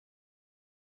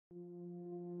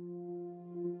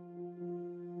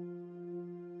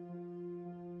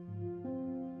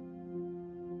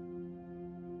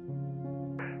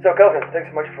So Kelvin, thanks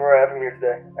so much for having me here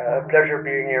today. Pleasure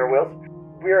being here, Wales.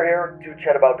 We are here to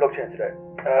chat about blockchain today.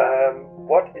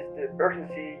 What is the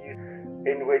urgency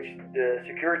in which the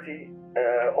security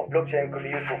of blockchain could be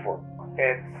useful for?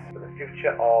 It's the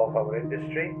future of our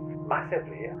industry,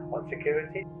 massively on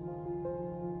security.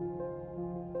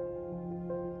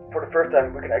 For the first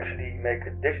time, we can actually make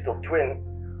a digital twin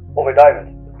of a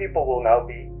diamond. People will now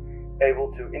be able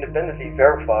to independently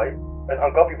verify an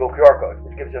uncopyable QR code,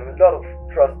 which gives them a lot of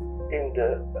trust in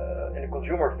the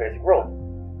consumer-facing world.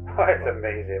 It's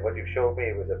amazing. What you showed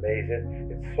me was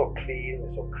amazing. It's so clean,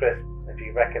 it's so crisp, and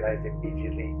you recognize it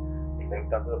immediately. You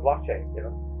linked onto the blockchain.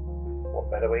 What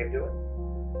better way of doing it?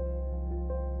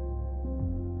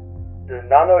 The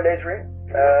nano lasering.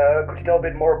 Could you tell a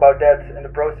bit more about that and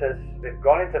the process? They've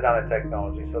gone into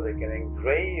nanotechnology so they can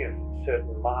engrave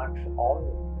certain marks on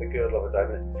the girdle of a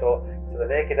diamond. So to the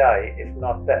naked eye, it's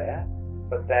not there,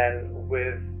 but then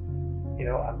with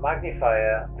a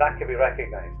magnifier, that can be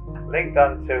recognized. Linked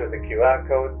onto the QR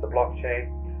code, the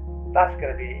blockchain, that's going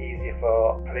to be easy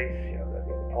for police, the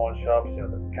pawn shops,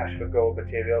 the cash for gold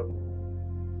material.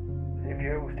 If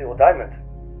you steal a diamond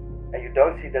and you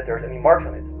don't see that there's any marks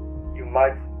on it, you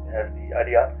might have the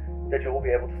idea that you will be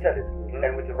able to sell it. Mm-hmm.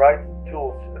 And with the right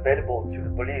tools available to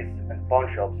the police and pawn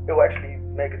shops, it will actually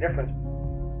make a difference.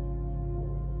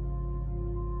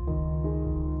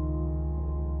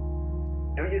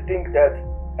 Do you think that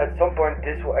at some point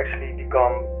this will actually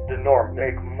become the norm,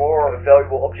 make more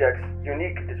valuable objects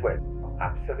unique this way?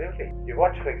 Absolutely. You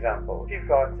watch, for example, if you've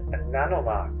got a nano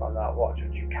mark on that watch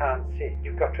which you can't see,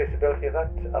 you've got traceability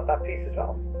of that piece as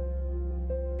well.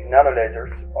 Nano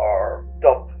lasers are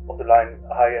top of the line,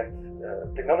 high-end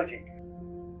technology.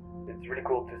 It's really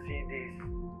cool to see these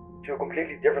two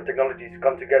completely different technologies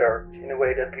come together in a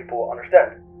way that people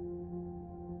understand.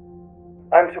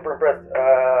 I'm super impressed.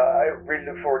 I really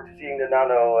look forward to seeing the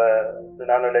nano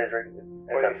lasering.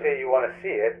 Well, you say you want to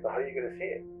see it, but how are you going to see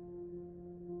it?